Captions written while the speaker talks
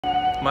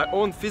My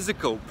own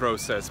physical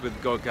process with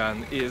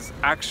Gauguin is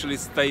actually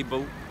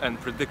stable and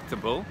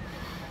predictable.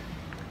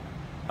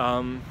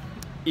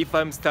 If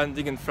I'm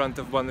standing in front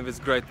of one of his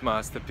great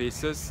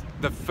masterpieces,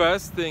 the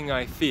first thing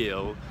I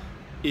feel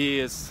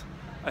is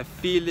a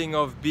feeling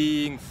of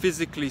being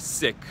physically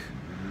sick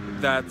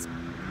that's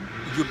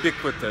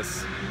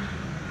ubiquitous,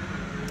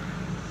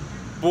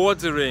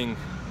 bordering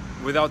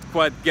without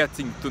quite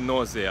getting to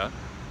nausea.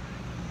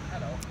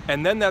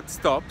 And then that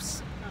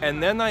stops,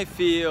 and then I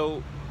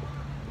feel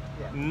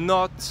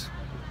not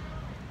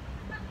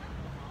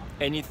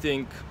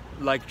anything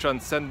like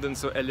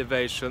transcendence or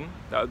elevation,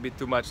 that would be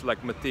too much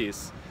like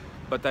Matisse,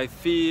 but I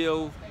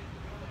feel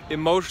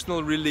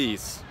emotional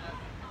release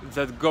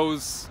that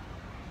goes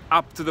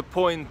up to the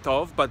point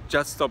of, but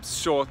just stops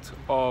short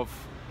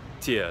of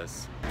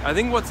tears. I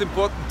think what's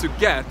important to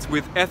get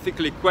with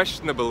ethically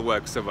questionable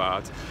works of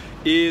art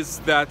is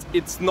that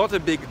it's not a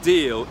big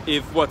deal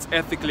if what's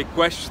ethically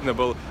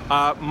questionable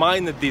are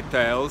minor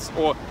details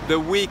or the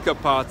weaker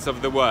parts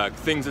of the work,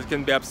 things that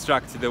can be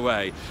abstracted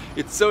away.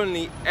 It's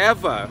only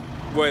ever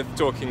worth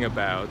talking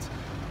about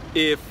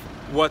if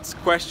what's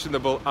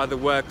questionable are the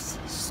work's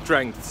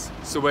strengths.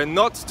 So we're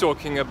not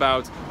talking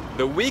about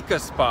the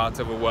weakest part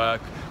of a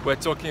work, we're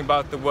talking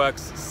about the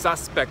work's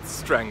suspect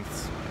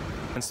strengths.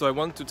 And so I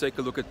want to take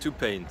a look at two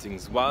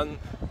paintings. One,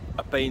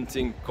 a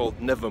painting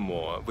called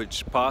Nevermore,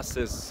 which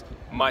passes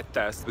my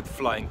test with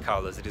flying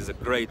colors. It is a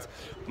great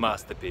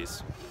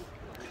masterpiece.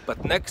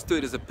 But next to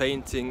it is a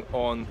painting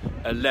on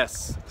a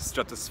less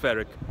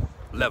stratospheric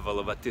level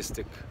of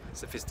artistic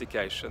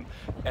sophistication.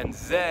 And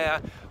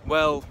there,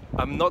 well,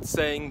 I'm not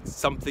saying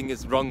something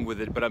is wrong with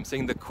it, but I'm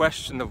saying the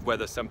question of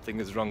whether something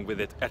is wrong with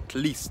it at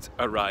least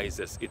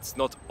arises. It's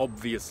not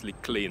obviously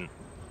clean.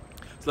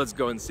 So let's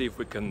go and see if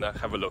we can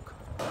have a look.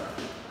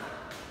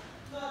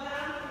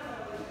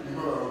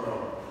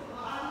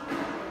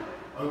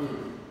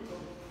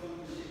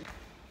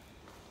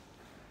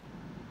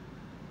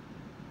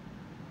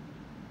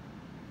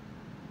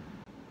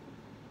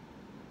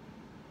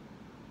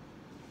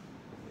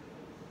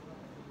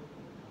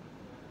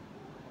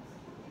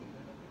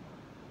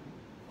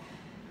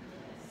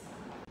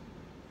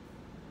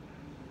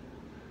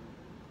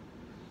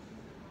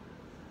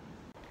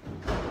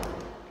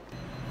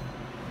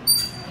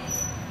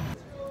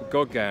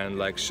 Gauguin,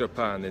 like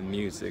Chopin in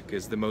music,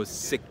 is the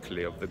most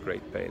sickly of the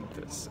great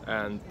painters,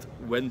 and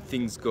when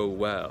things go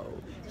well,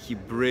 he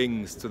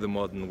brings to the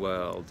modern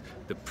world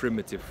the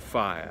primitive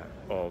fire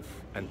of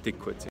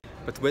antiquity.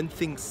 But when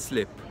things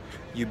slip,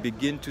 you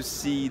begin to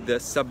see the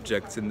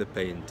subjects in the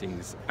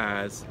paintings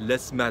as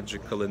less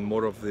magical and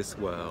more of this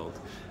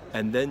world,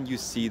 and then you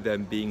see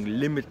them being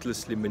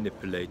limitlessly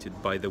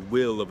manipulated by the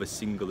will of a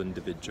single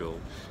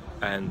individual,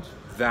 and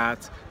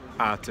that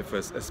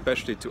artifice,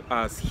 especially to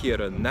us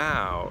here and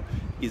now,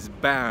 is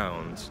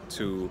bound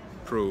to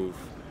prove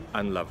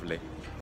unlovely.